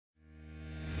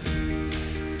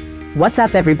What's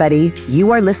up, everybody?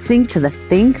 You are listening to the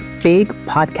Think Big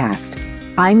podcast.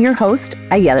 I'm your host,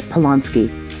 Ayelet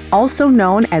Polonsky, also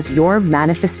known as your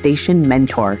manifestation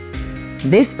mentor.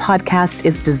 This podcast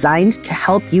is designed to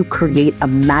help you create a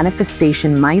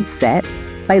manifestation mindset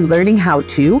by learning how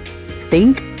to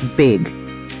think big.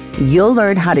 You'll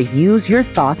learn how to use your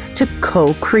thoughts to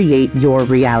co-create your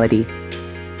reality.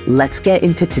 Let's get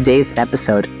into today's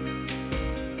episode.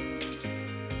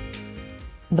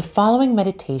 The following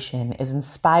meditation is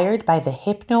inspired by the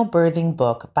HypnoBirthing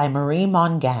Book by Marie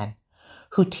Mongan,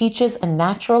 who teaches a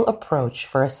natural approach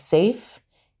for a safe,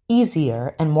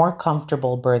 easier, and more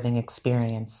comfortable birthing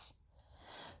experience.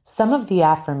 Some of the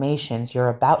affirmations you're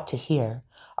about to hear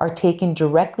are taken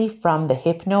directly from the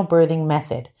HypnoBirthing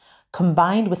Method,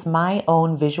 combined with my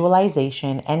own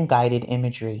visualization and guided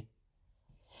imagery.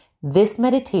 This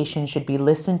meditation should be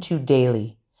listened to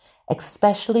daily,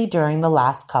 especially during the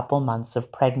last couple months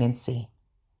of pregnancy.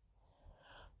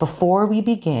 Before we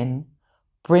begin,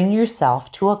 bring yourself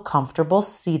to a comfortable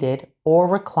seated or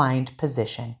reclined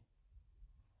position.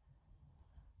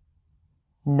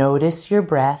 Notice your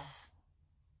breath,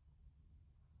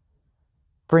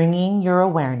 bringing your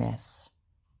awareness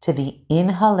to the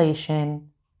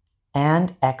inhalation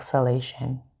and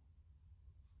exhalation.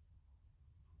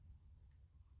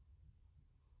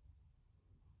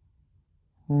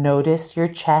 Notice your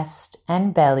chest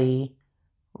and belly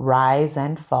rise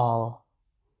and fall.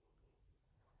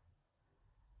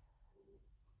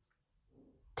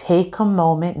 Take a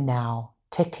moment now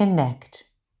to connect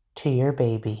to your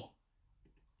baby.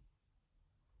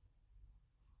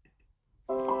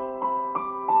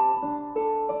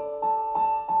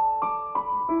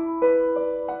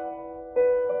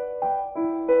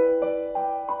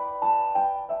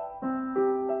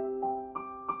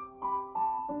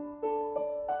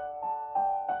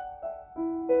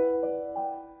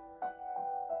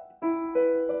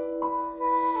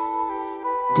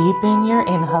 Deepen your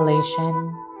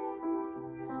inhalation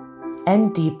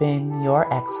and deepen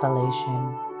your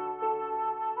exhalation.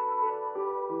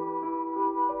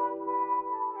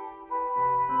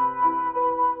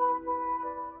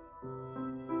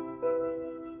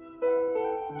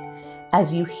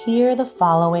 As you hear the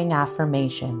following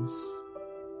affirmations,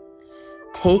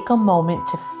 take a moment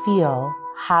to feel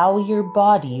how your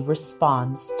body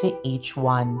responds to each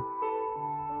one.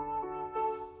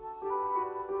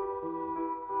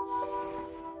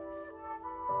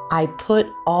 I put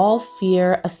all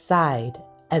fear aside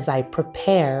as I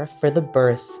prepare for the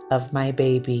birth of my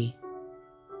baby.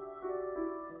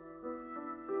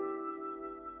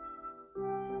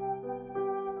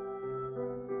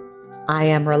 I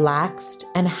am relaxed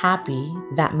and happy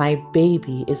that my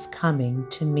baby is coming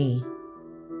to me.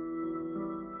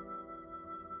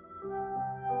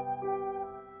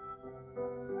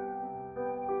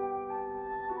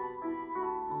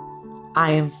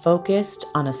 I am focused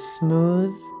on a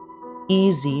smooth,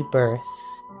 easy birth.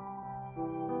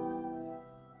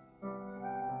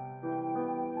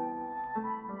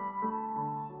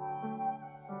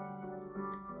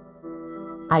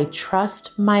 I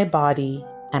trust my body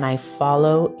and I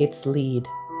follow its lead.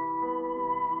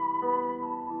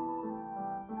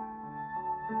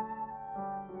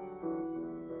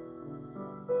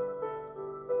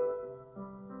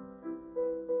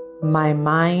 My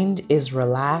mind is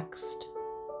relaxed.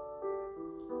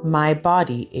 My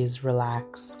body is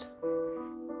relaxed.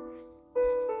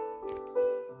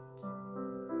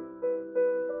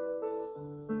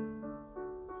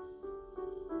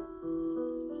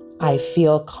 I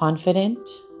feel confident.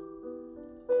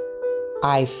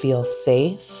 I feel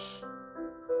safe.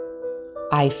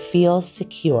 I feel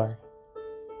secure.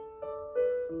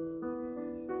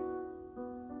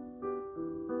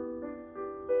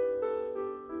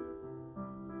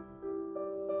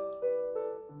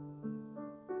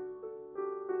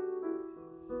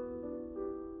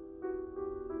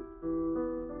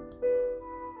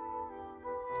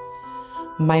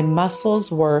 My muscles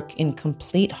work in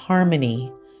complete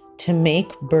harmony to make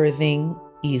birthing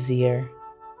easier.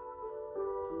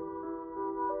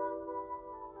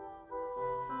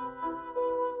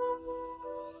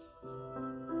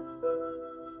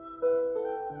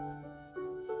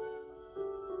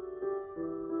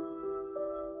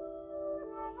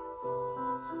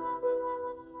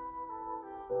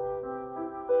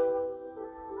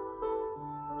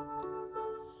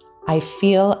 I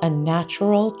feel a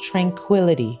natural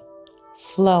tranquility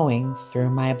flowing through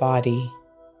my body.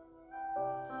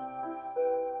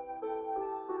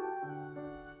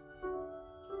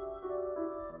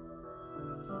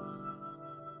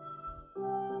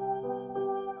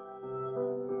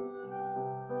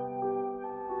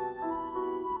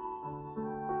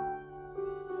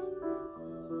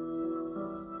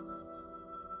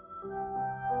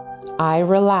 I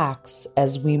relax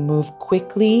as we move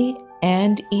quickly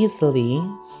and easily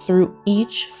through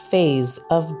each phase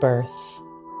of birth.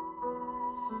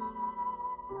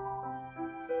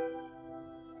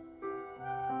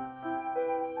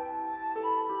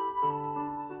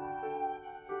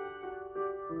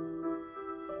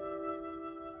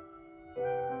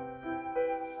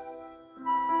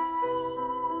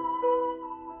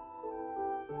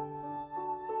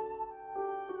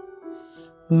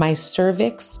 My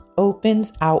cervix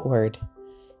opens outward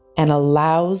and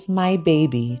allows my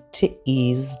baby to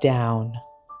ease down.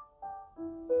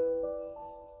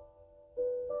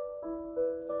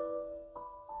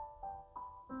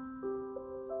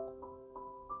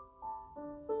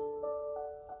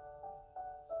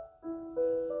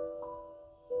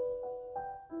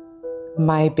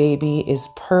 My baby is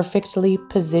perfectly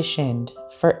positioned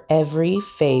for every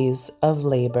phase of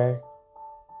labor.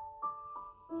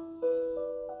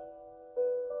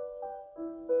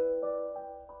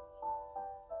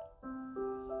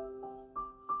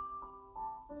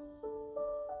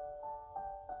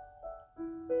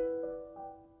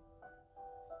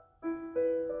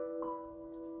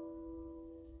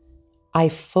 I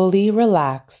fully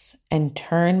relax and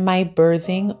turn my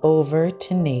birthing over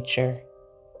to nature.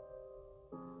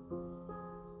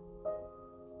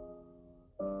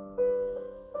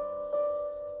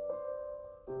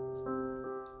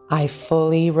 I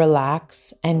fully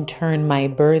relax and turn my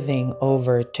birthing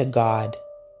over to God.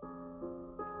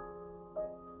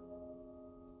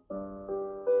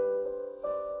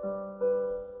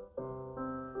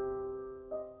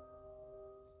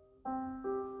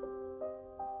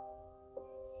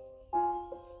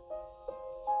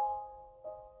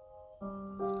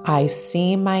 I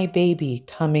see my baby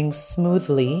coming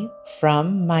smoothly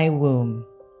from my womb.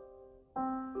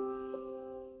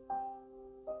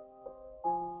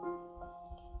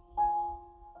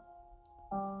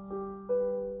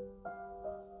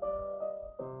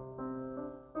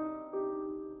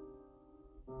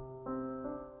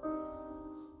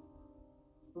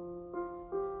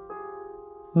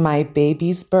 My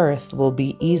baby's birth will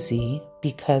be easy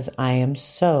because I am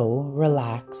so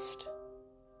relaxed.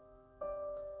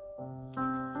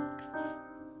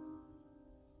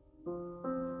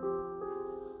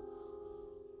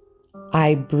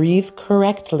 I breathe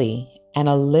correctly and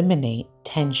eliminate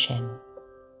tension.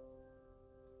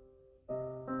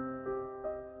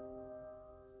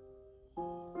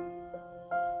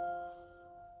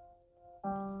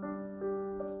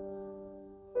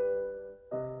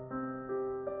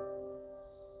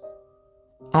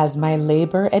 As my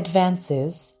labor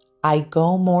advances, I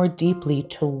go more deeply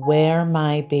to where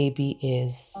my baby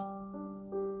is.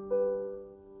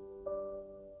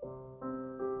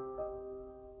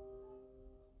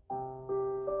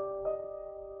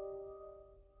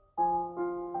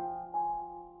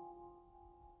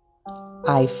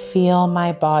 I feel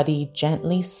my body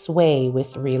gently sway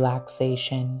with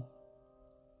relaxation.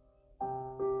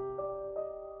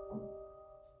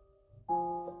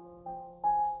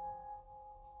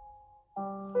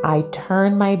 I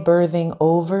turn my birthing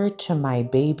over to my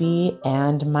baby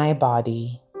and my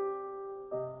body.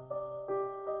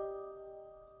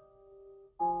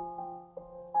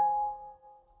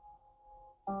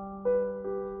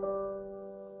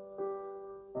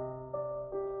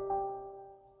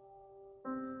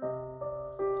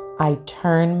 I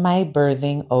turn my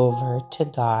birthing over to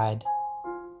God.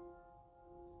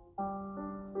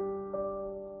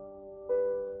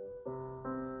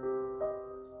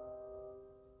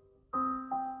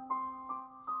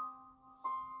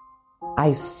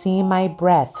 I see my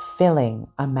breath filling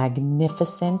a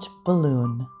magnificent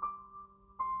balloon.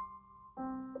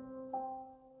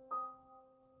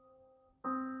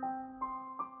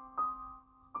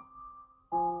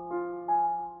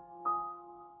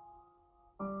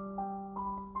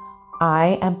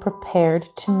 I am prepared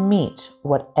to meet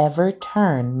whatever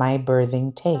turn my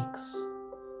birthing takes.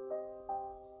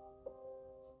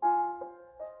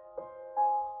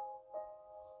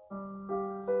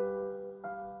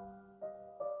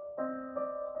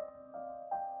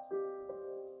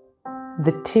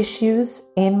 The tissues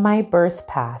in my birth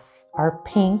path are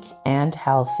pink and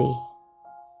healthy.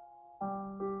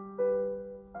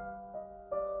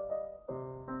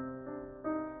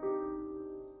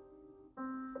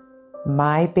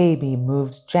 My baby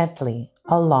moves gently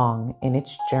along in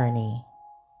its journey.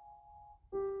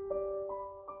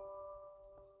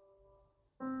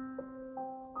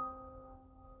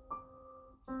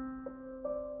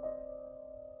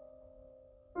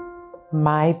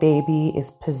 My baby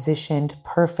is positioned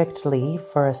perfectly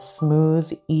for a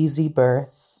smooth, easy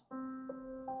birth.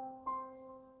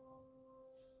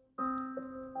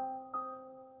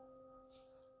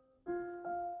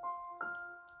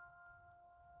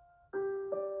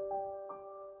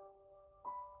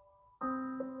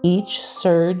 Each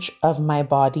surge of my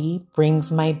body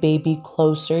brings my baby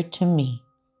closer to me.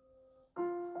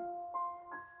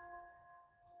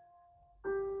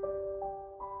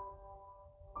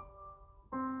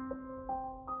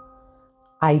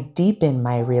 I deepen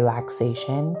my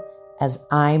relaxation as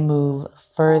I move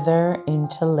further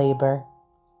into labor.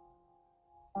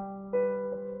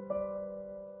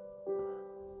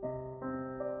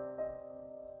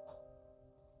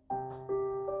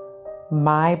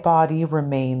 My body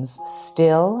remains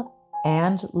still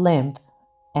and limp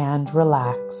and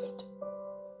relaxed.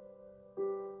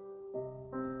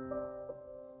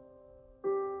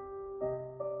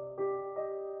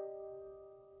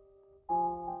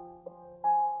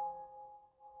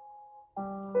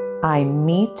 I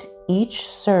meet each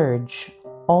surge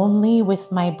only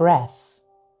with my breath.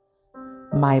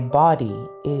 My body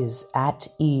is at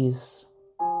ease.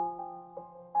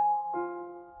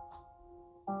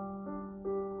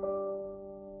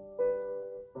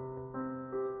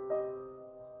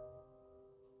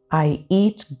 I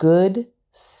eat good,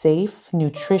 safe,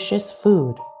 nutritious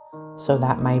food so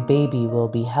that my baby will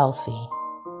be healthy.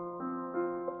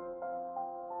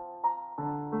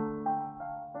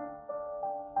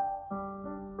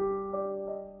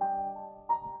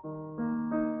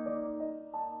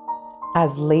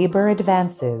 As labor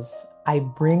advances, I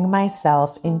bring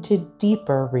myself into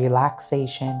deeper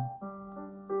relaxation.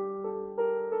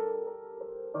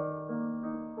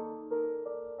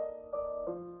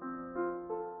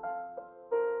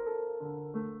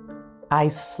 I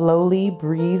slowly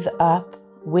breathe up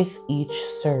with each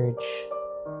surge.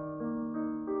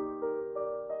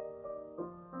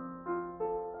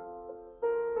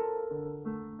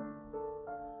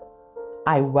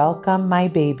 I welcome my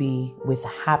baby with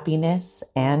happiness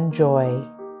and joy.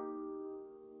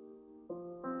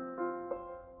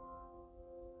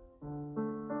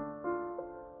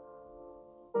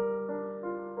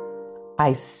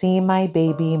 I see my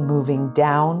baby moving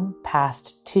down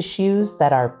past tissues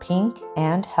that are pink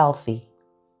and healthy.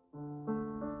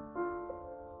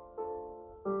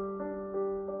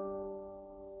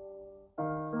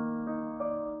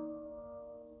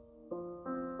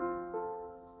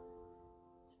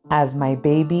 As my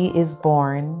baby is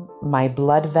born, my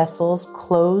blood vessels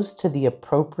close to the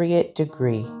appropriate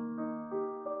degree.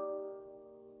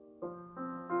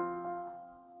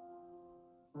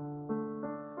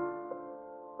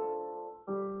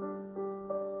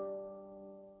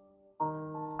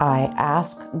 I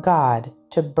ask God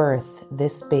to birth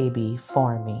this baby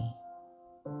for me.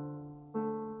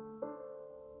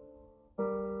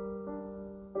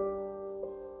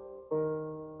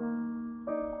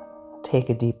 Take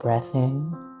a deep breath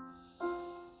in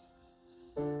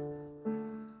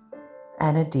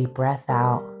and a deep breath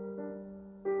out.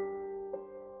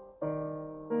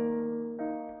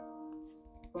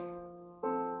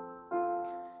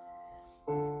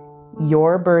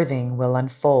 Your birthing will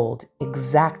unfold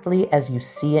exactly as you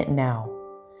see it now.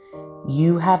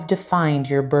 You have defined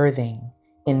your birthing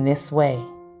in this way,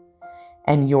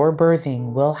 and your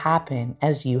birthing will happen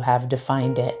as you have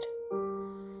defined it.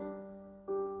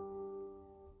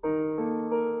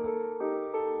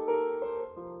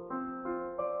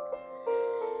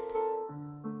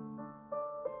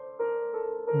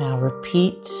 Now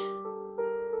repeat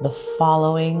the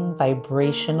following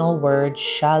vibrational word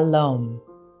shalom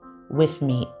with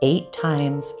me 8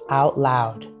 times out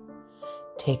loud.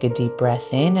 Take a deep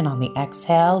breath in, and on the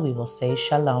exhale, we will say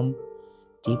shalom.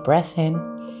 Deep breath in.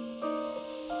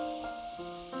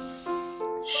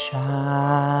 Shalom.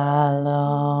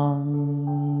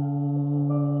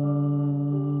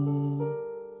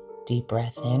 Deep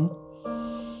breath in.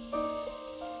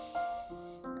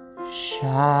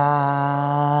 Shalom.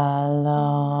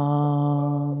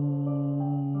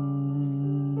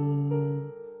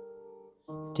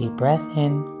 Deep breath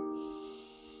in.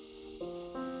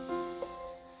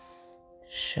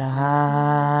 Shalom.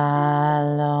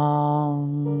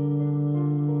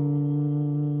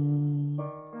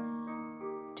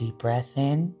 Deep breath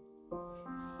in.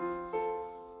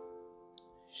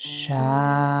 Shalom.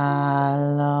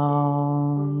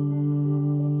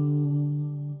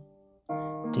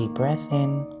 Deep breath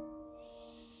in.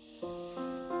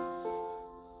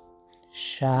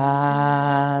 Shalom.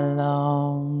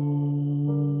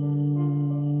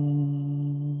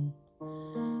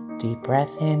 Deep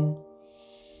breath in.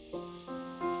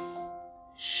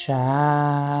 Shalom.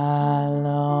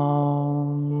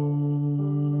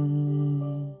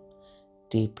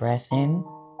 Deep breath in.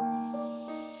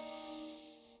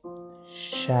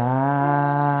 Shalom.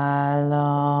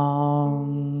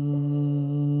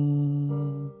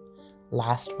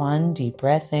 Last one, deep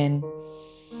breath in.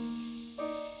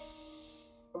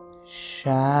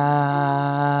 Shalom.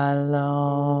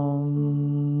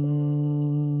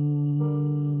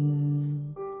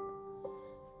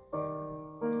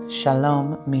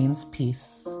 Shalom means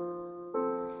peace.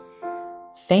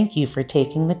 Thank you for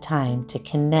taking the time to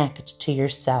connect to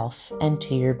yourself and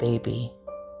to your baby.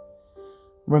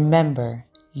 Remember,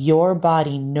 your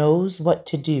body knows what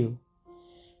to do.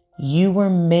 You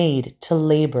were made to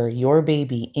labor your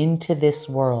baby into this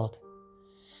world.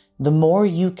 The more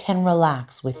you can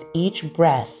relax with each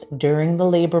breath during the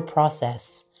labor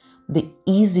process, the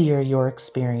easier your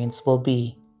experience will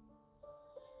be.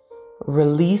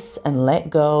 Release and let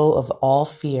go of all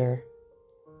fear.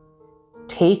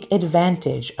 Take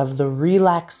advantage of the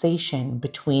relaxation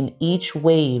between each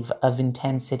wave of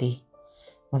intensity.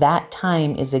 That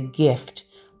time is a gift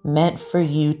meant for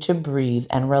you to breathe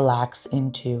and relax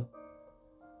into.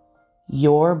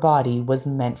 Your body was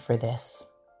meant for this.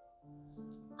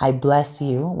 I bless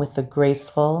you with a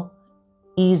graceful,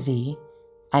 easy,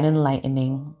 and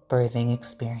enlightening birthing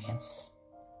experience.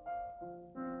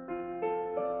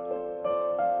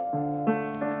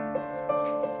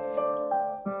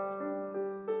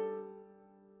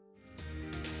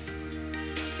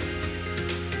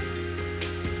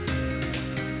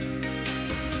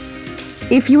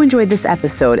 If you enjoyed this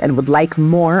episode and would like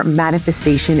more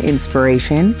manifestation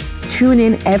inspiration, tune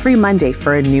in every Monday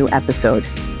for a new episode.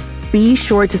 Be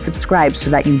sure to subscribe so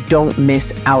that you don't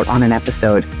miss out on an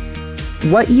episode.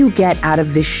 What you get out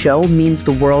of this show means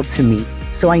the world to me,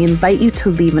 so I invite you to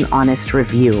leave an honest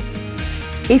review.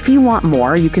 If you want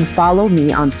more, you can follow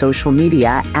me on social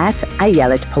media at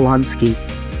Ayelet Polonsky.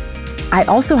 I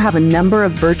also have a number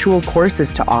of virtual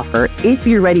courses to offer if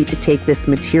you're ready to take this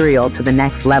material to the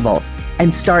next level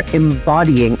and start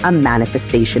embodying a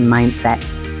manifestation mindset.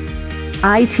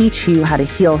 I teach you how to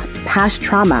heal past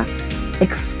trauma,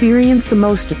 experience the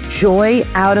most joy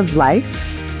out of life,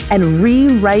 and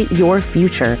rewrite your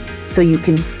future so you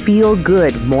can feel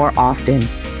good more often.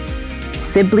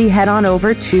 Simply head on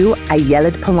over to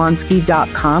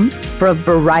ayeletpolonsky.com for a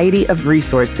variety of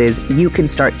resources you can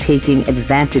start taking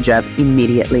advantage of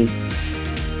immediately.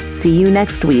 See you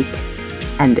next week,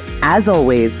 and as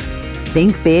always,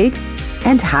 think big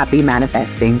and happy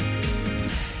manifesting.